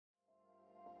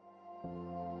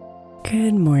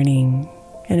Good morning,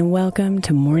 and welcome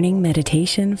to Morning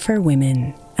Meditation for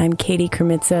Women. I'm Katie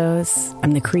Kermitzos.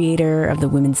 I'm the creator of the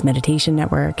Women's Meditation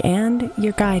Network and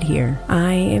your guide here.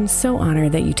 I am so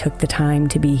honored that you took the time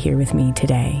to be here with me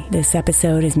today. This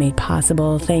episode is made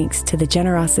possible thanks to the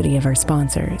generosity of our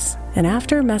sponsors. And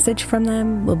after a message from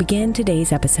them, we'll begin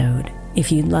today's episode.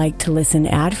 If you'd like to listen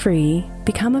ad-free,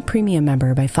 become a premium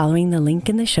member by following the link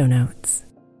in the show notes.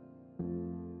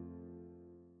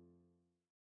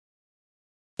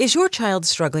 Is your child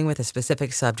struggling with a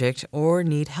specific subject or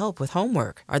need help with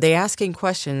homework? Are they asking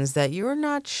questions that you're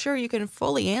not sure you can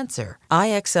fully answer?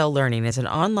 IXL Learning is an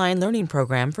online learning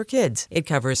program for kids. It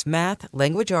covers math,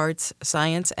 language arts,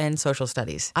 science, and social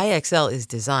studies. IXL is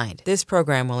designed. This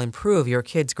program will improve your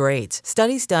kids' grades.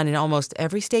 Studies done in almost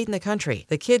every state in the country.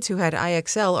 The kids who had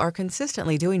IXL are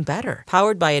consistently doing better.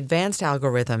 Powered by advanced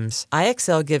algorithms,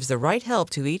 IXL gives the right help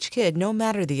to each kid no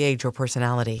matter the age or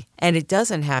personality. And it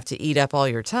doesn't have to eat up all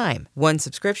your time. One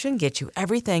subscription gets you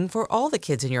everything for all the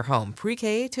kids in your home,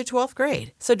 pre-K to 12th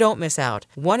grade. So don't miss out.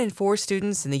 1 in 4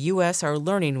 students in the U.S. are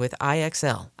learning with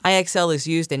IXL. IXL is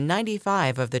used in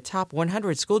 95 of the top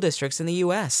 100 school districts in the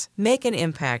U.S. Make an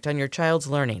impact on your child's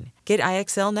learning. Get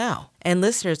IXL now. And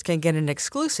listeners can get an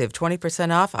exclusive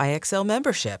 20% off IXL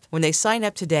membership when they sign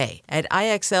up today at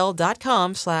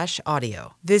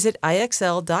IXL.com/audio. Visit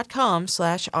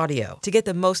IXL.com/audio to get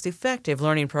the most effective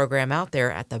learning program out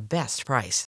there at the best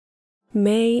price.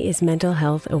 May is Mental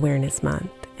Health Awareness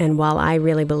Month. And while I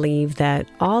really believe that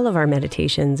all of our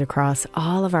meditations across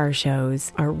all of our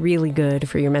shows are really good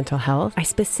for your mental health, I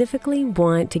specifically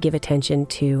want to give attention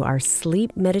to our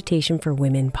Sleep Meditation for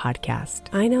Women podcast.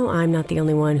 I know I'm not the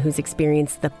only one who's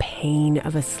experienced the pain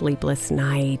of a sleepless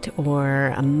night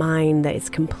or a mind that is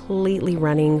completely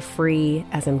running free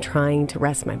as I'm trying to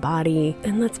rest my body.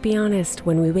 And let's be honest,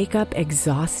 when we wake up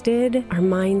exhausted, our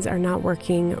minds are not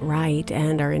working right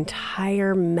and our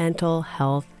entire mental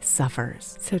health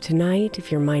suffers. So tonight,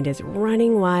 if your mind is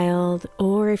running wild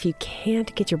or if you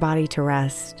can't get your body to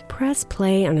rest, press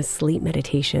play on a sleep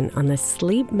meditation on the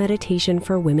Sleep Meditation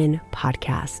for Women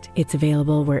podcast. It's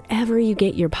available wherever you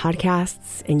get your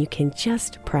podcasts, and you can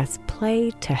just press play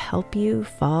to help you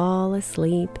fall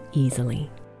asleep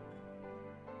easily.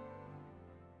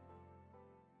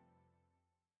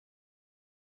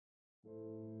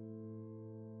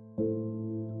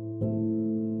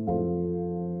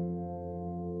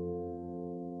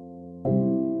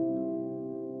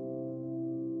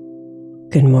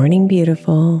 Good morning,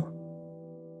 beautiful.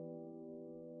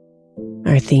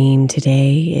 Our theme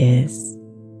today is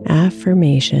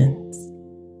affirmations.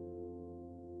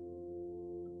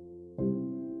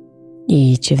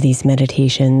 Each of these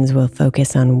meditations will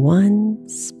focus on one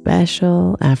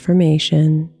special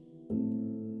affirmation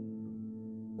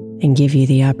and give you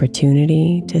the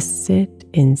opportunity to sit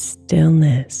in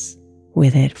stillness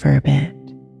with it for a bit.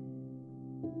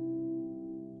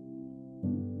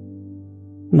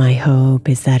 My hope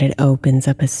is that it opens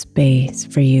up a space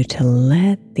for you to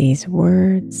let these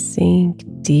words sink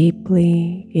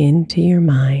deeply into your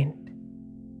mind,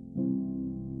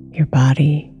 your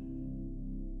body,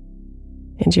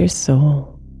 and your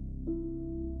soul.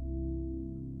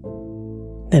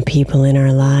 The people in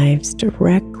our lives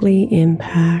directly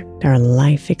impact our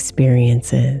life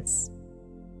experiences.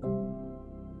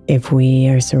 If we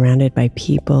are surrounded by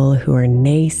people who are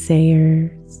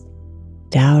naysayers,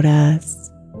 doubt us,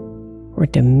 or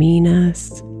demean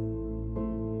us,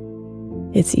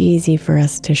 it's easy for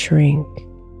us to shrink.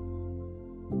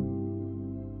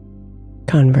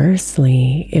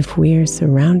 Conversely, if we are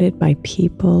surrounded by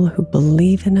people who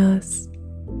believe in us,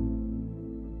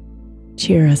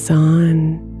 cheer us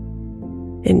on,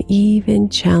 and even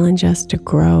challenge us to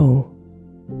grow,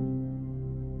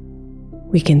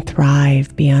 we can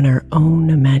thrive beyond our own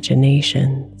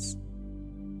imaginations.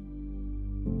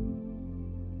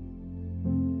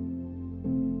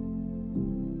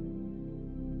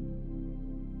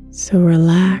 So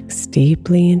relax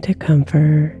deeply into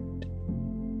comfort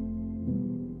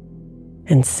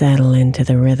and settle into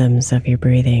the rhythms of your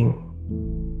breathing.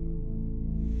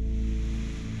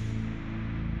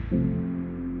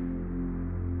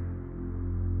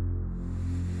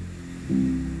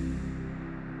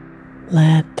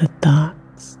 Let the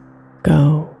thoughts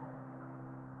go.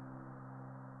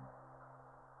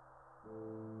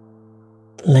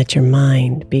 Let your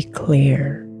mind be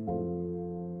clear.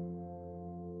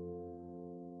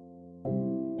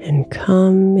 And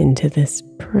come into this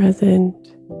present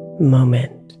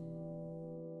moment.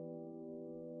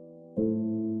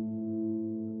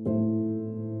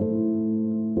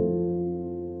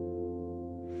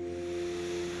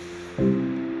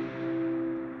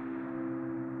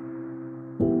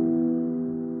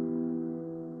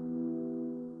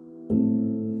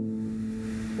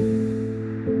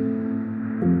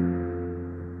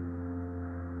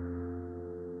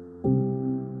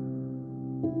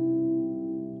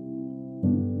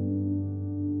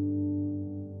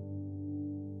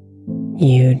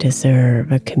 You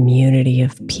deserve a community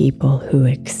of people who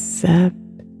accept,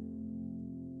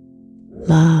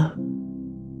 love,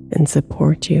 and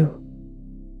support you.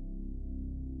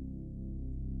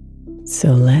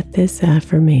 So let this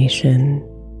affirmation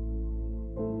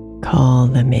call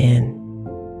them in.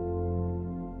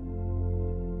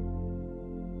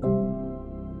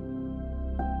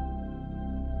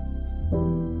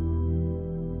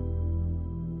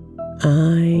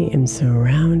 I am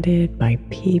surrounded by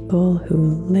people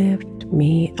who lift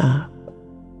me up.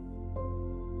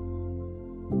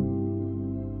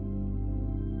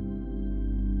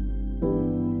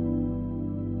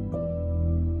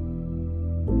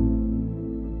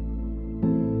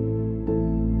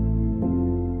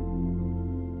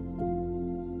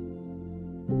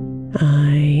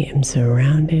 I am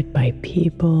surrounded by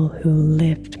people who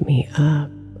lift me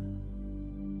up.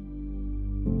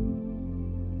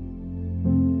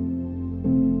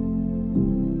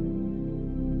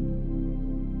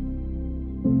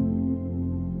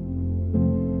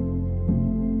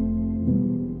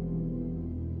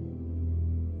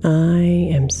 I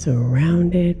am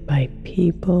surrounded by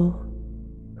people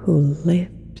who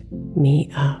lift me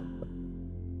up.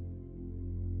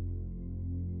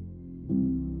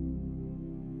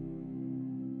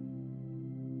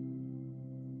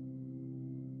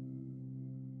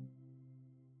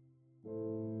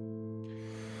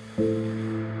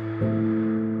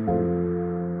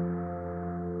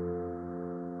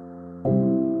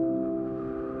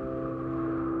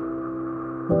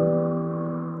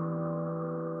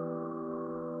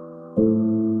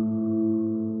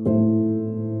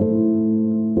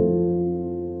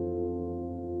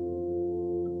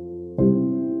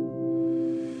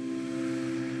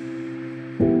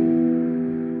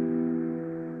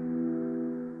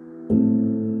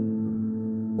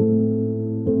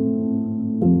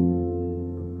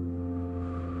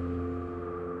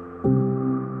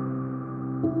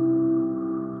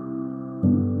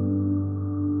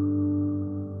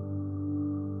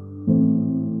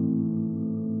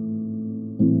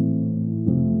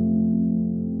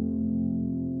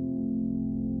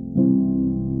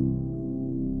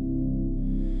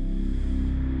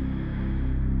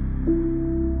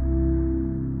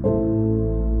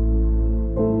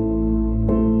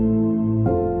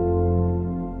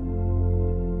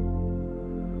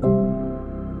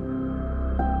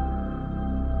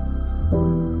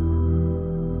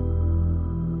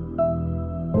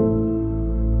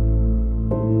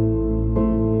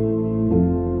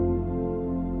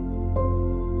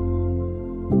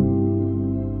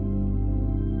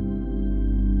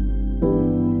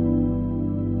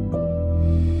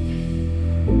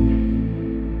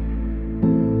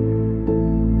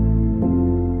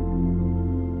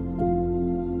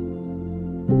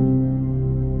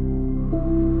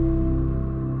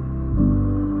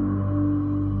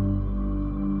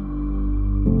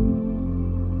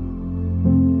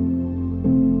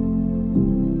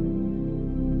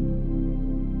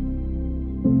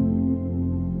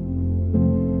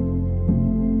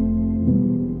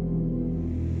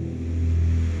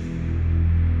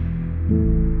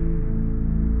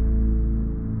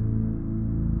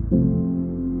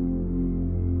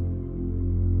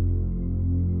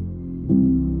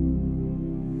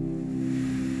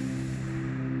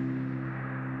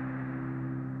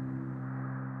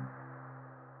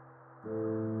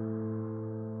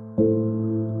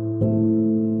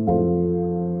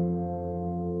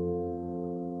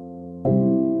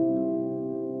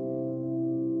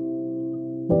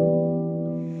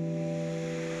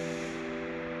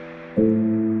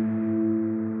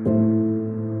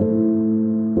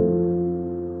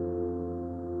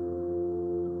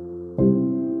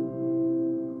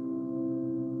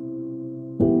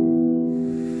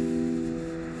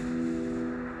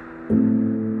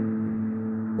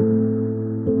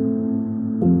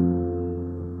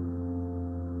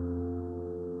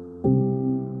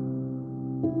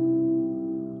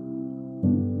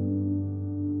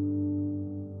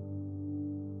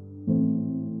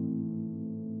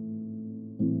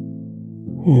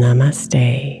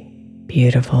 Namaste,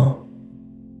 beautiful.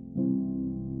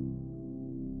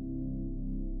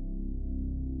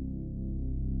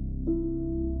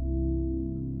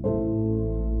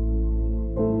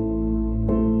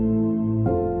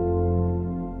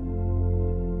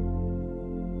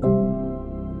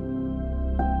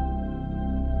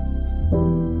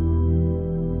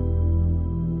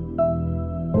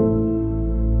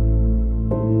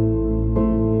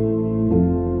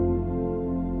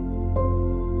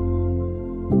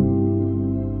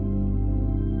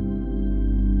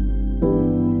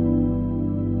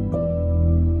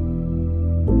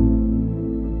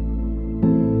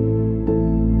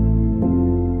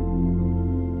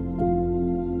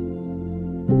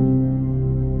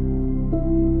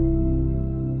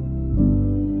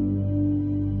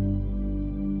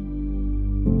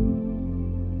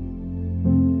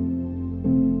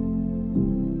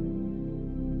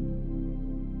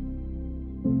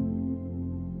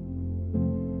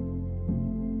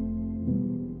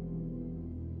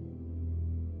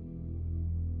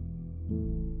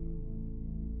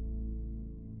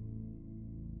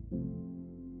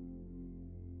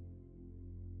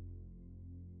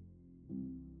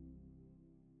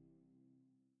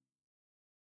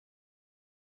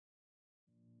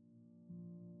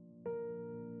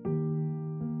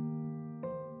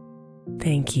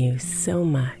 Thank you so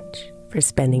much for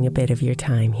spending a bit of your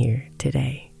time here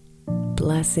today.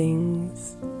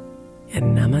 Blessings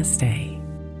and namaste.